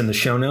things in the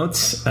show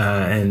notes,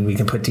 and we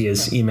can put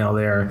Dia's email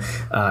there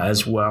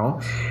as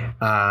well.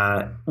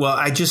 Well,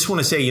 I just want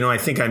to say, I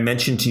think I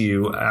mentioned to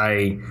you,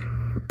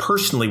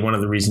 personally, one of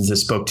the reasons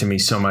this spoke to me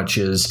so much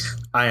is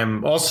I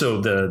am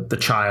also the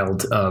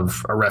child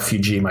of a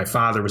refugee. My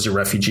father was a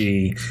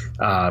refugee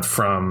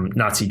from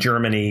Nazi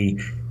Germany.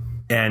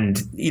 And,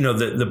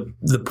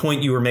 the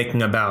point you were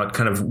making about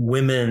kind of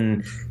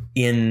women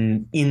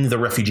in the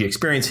refugee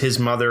experience, his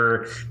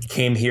mother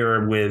came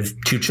here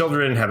with 2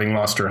 children, having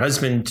lost her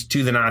husband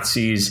to the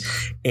Nazis.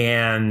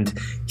 And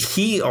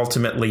he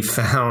ultimately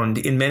found,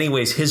 in many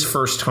ways, his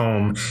first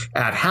home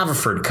at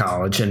Haverford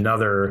College,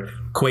 another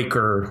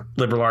Quaker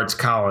liberal arts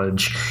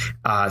college.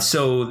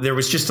 So there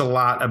was just a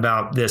lot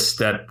about this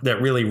that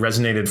really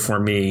resonated for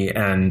me.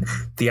 And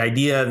the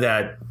idea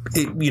that,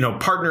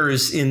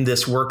 partners in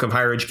this work of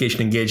higher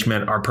education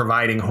engagement are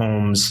providing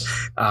homes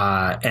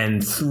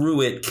and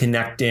through it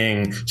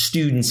connecting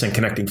students and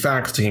connecting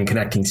faculty and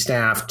connecting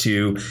staff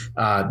to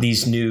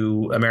these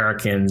new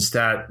Americans,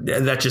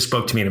 that just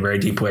spoke to me in a very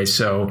deep way.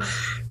 So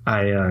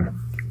I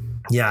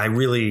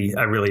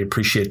really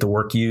appreciate the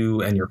work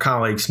you and your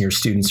colleagues and your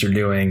students are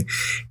doing.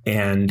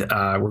 And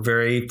we're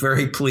very,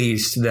 very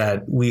pleased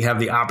that we have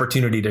the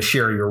opportunity to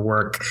share your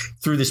work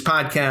through this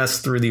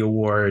podcast, through the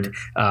award.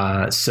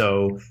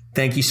 So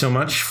thank you so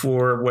much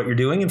for what you're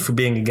doing and for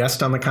being a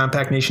guest on the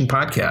Compact Nation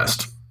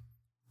podcast.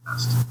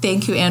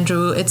 Thank you,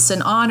 Andrew. It's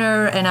an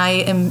honor, and I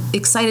am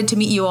excited to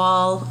meet you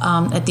all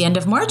at the end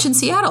of March in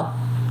Seattle.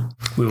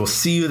 We will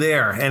see you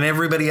there, and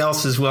everybody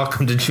else is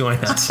welcome to join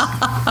us.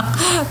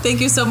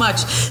 Thank you so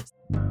much.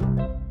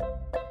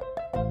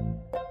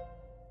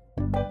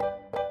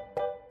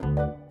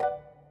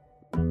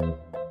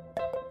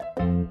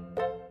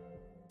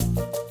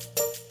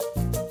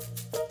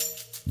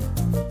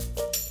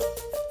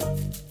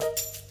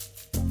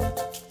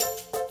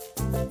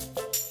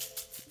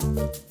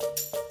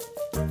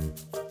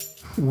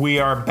 We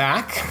are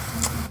back.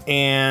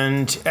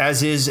 And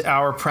as is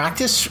our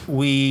practice,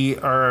 we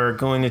are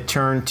going to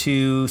turn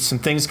to some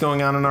things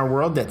going on in our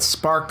world that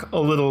spark a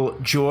little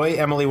joy.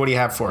 Emily, what do you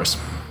have for us?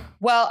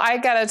 Well, I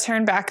got to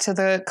turn back to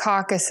the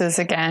caucuses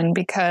again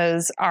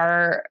because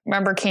our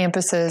member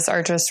campuses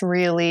are just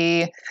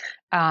really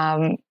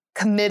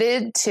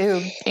committed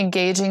to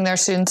engaging their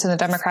students in the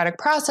democratic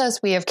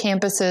process. We have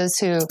campuses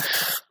who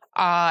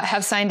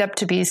have signed up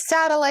to be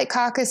satellite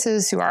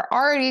caucuses, who are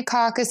already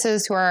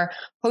caucuses, who are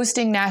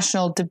hosting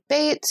national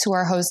debates, who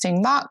are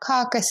hosting mock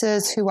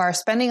caucuses, who are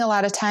spending a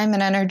lot of time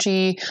and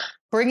energy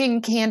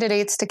bringing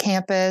candidates to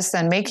campus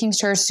and making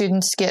sure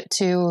students get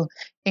to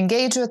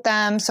engage with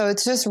them. So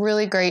it's just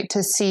really great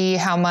to see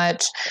how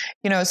much,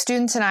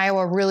 students in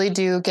Iowa really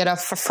do get a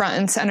front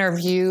and center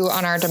view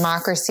on our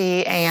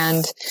democracy,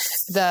 and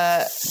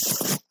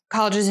the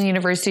colleges and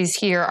universities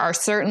here are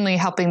certainly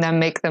helping them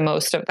make the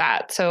most of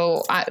that.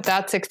 So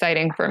that's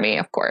exciting for me,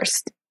 of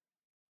course.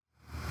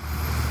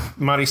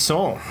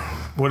 Marisol,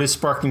 what is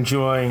sparking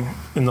joy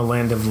in the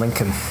land of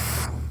Lincoln?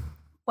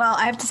 Well,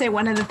 I have to say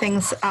one of the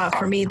things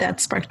for me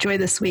that sparked joy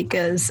this week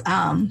is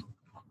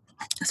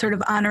sort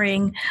of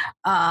honoring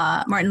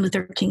Martin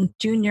Luther King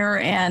Jr.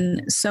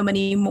 and so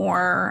many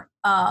more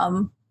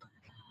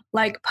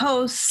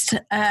posts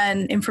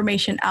and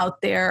information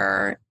out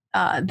there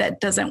that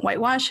doesn't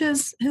whitewash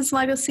his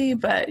legacy,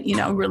 but,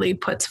 really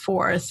puts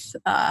forth,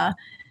 the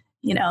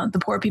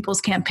Poor People's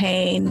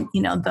Campaign,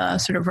 the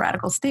sort of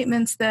radical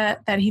statements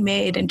that he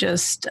made, and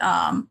just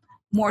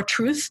more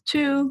truth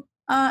to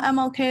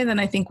MLK than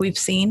I think we've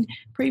seen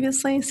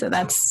previously. So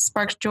that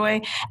sparks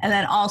joy. And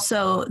then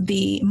also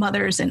the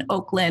mothers in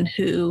Oakland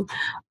who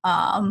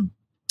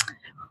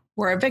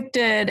were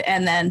evicted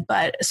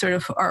but sort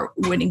of are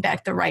winning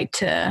back the right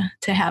to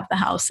have the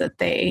house that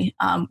they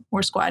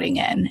were squatting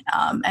in,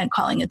 and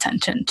calling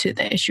attention to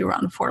the issue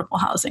around affordable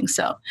housing.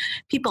 So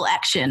people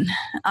action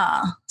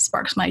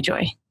sparks my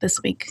joy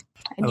this week.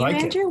 And you,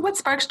 Andrew, what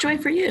sparks joy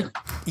for you?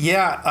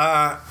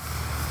 Yeah,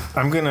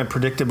 I'm going to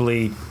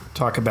predictably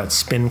talk about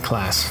spin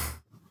class.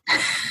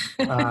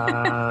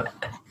 So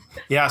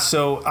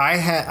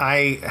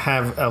I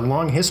have a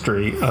long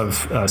history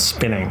of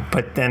spinning,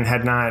 but then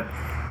had not,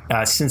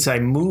 since I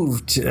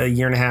moved a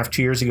year and a half,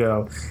 2 years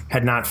ago,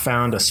 had not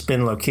found a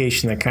spin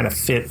location that kind of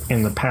fit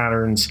in the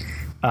patterns.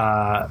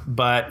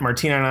 But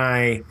Martina and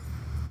I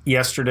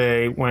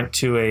yesterday went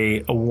to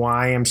a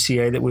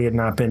YMCA that we had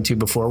not been to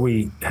before.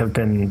 We have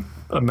been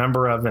a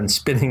member of and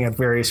spinning at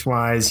various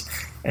Ys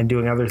and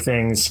doing other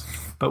things.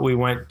 But we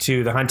went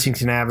to the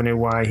Huntington Avenue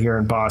Y here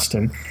in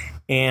Boston.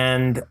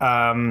 And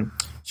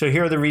so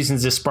here are the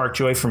reasons this sparked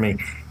joy for me.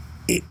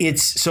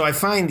 So I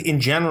find in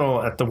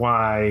general at the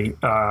Y,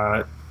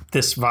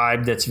 this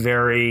vibe that's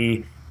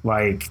very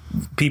like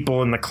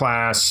people in the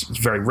class, it's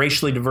very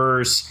racially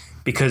diverse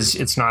because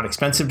it's not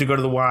expensive to go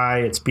to the Y.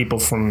 It's people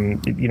from,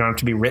 you don't have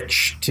to be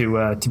rich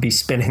to be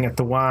spinning at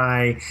the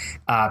Y.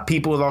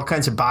 People with all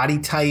kinds of body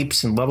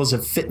types and levels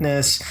of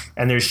fitness.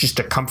 And there's just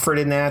a comfort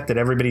in that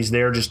everybody's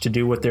there just to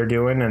do what they're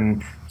doing.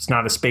 And it's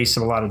not a space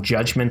of a lot of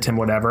judgment and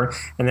whatever.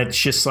 And that's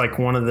just like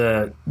one of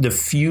the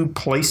few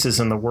places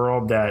in the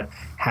world that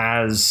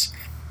has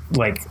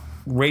like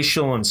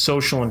racial and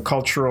social and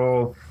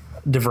cultural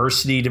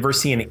diversity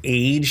in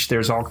age.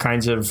 There's all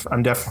kinds of,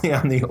 I'm definitely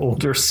on the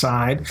older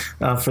side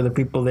for the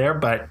people there,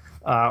 but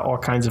all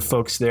kinds of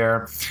folks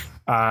there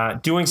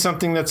doing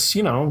something that's,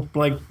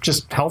 like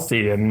just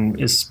healthy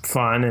and is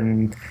fun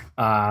and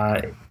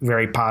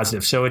very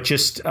positive. So it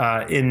just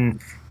in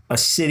a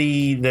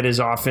city that is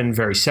often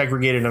very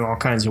segregated in all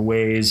kinds of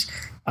ways.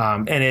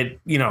 And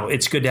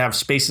it's good to have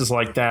spaces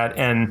like that.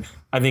 And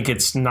I think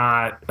it's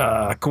not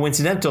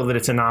coincidental that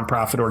it's a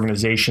nonprofit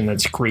organization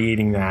that's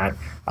creating that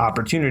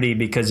opportunity,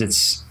 because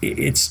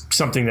it's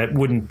something that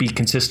wouldn't be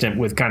consistent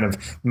with kind of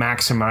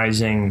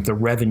maximizing the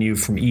revenue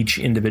from each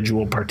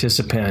individual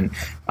participant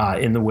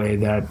in the way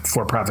that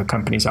for-profit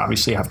companies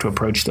obviously have to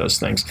approach those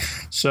things.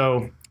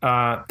 So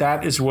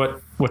that is what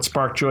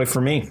sparked joy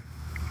for me.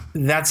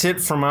 That's it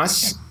from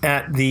us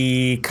at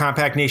the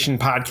Compact Nation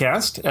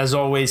podcast. As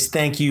always,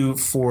 thank you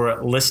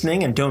for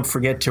listening, and don't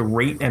forget to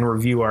rate and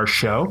review our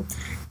show.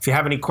 If you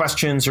have any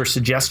questions or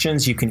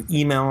suggestions, you can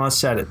email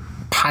us at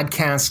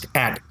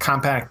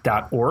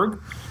podcast@compact.org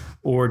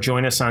or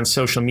join us on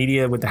social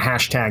media with the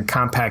hashtag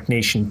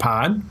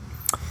CompactNationPod.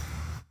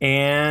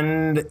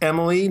 And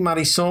Emily,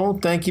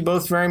 Marisol, thank you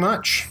both very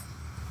much.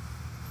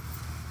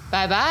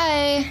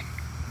 Bye-bye.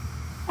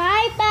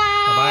 Bye-bye.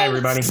 Bye-bye,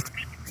 everybody.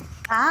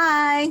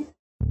 Bye.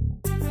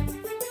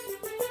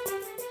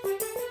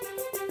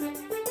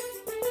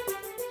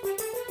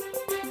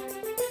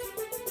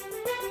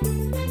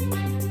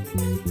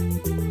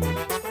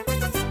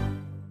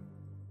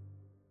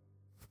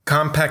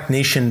 Compact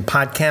Nation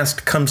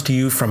podcast comes to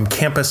you from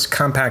Campus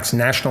Compact's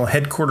national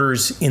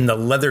headquarters in the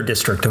Leather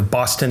District of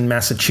Boston,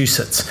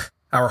 Massachusetts.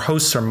 Our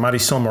hosts are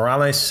Marisol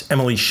Morales,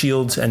 Emily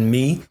Shields, and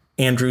me,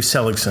 Andrew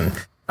Seligson.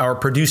 Our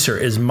producer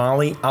is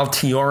Molly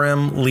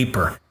Altiorem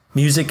Leeper.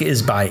 Music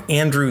is by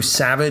Andrew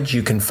Savage.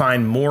 You can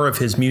find more of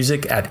his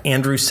music at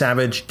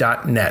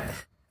andrewsavage.net.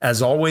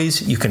 As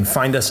always, you can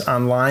find us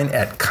online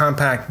at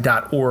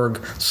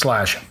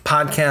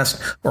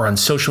compact.org/podcast or on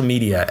social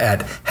media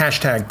at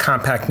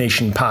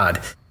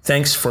 #CompactNationPod.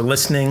 Thanks for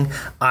listening.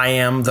 I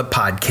am the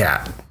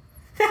Podcat.